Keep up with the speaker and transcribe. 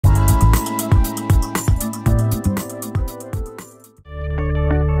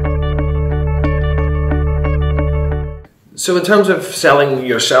So in terms of selling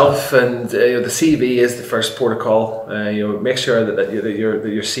yourself, and the CV is the first protocol. Make sure that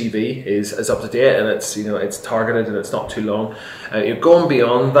your CV is up to date, and it's targeted and it's not too long. You're going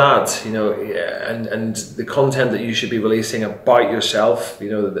beyond that, and the content that you should be releasing about yourself,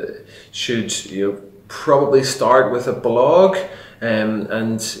 should probably start with a blog.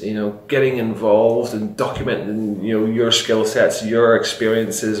 And getting involved and documenting your skill sets, your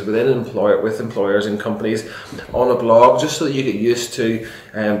experiences with employers and companies on a blog, just so that you get used to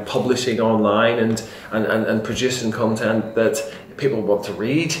publishing online and producing content that people want to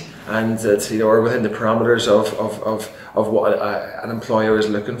read, and that are within the parameters of what an employer is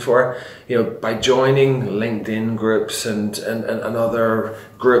looking for. By joining LinkedIn groups and other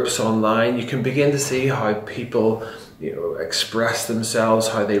groups online, you can begin to see how people express themselves,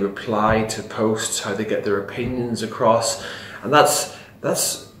 how they reply to posts, how they get their opinions across, and that's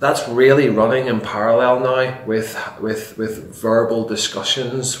really running in parallel now with verbal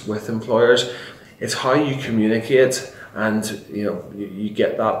discussions with employers. It's how you communicate, and you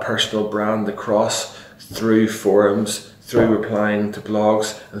get that personal brand across through forums, through replying to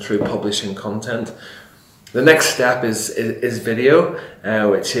blogs, and through publishing content. The next step is video,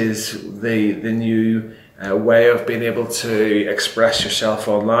 which is the new way of being able to express yourself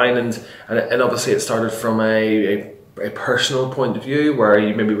online, and obviously it started from a personal point of view, where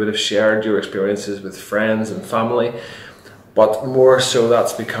you maybe would have shared your experiences with friends and family, but more so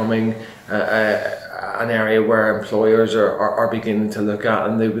that's becoming an area where employers are beginning to look at,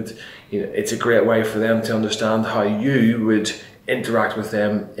 and they would, it's a great way for them to understand how you would interact with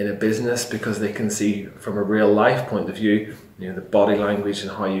them in a business, because they can see from a real life point of view, the body language and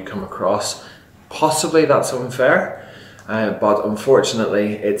how you come across. Possibly that's unfair, but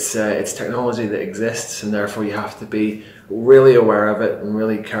unfortunately it's technology that exists, and therefore you have to be really aware of it and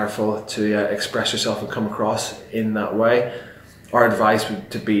really careful to express yourself and come across in that way. Our advice would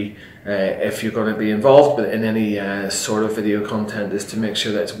to be, if you're going to be involved in any sort of video content, is to make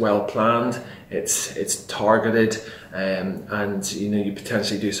sure that it's well planned, it's targeted, and you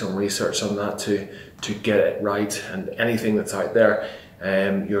potentially do some research on that to get it right, and anything that's out there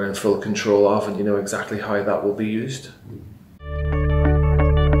you're in full control of, and you know exactly how that will be used.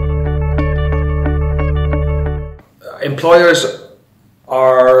 Employers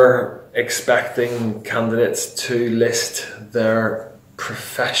are expecting candidates to list their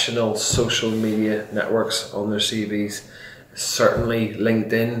professional social media networks on their CVs. Certainly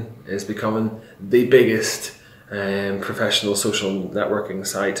LinkedIn is becoming the biggest professional social networking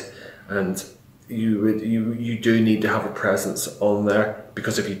site, and you do need to have a presence on there,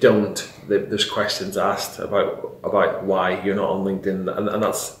 because if you don't, there's questions asked about why you're not on LinkedIn, and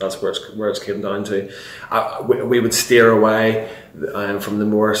that's where it's came down to. We would steer away from the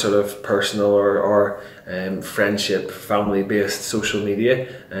more sort of personal or friendship, family-based social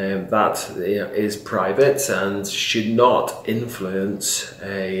media, that is private and should not influence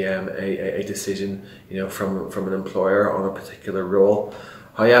a decision from an employer on a particular role.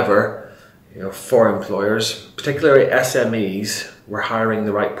 However, for employers, particularly SMEs, where hiring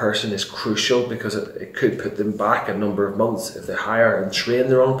the right person is crucial, because it could put them back a number of months if they hire and train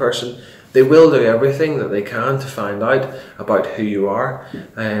the wrong person. They will do everything that they can to find out about who you are,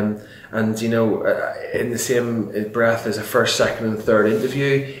 and in the same breath as a first, second and third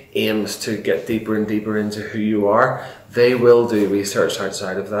interview aims to get deeper and deeper into who you are, they will do research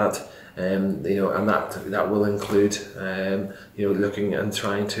outside of that. And that will include looking and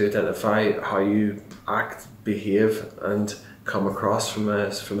trying to identify how you act, behave and come across from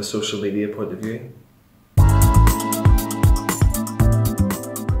a social media point of view.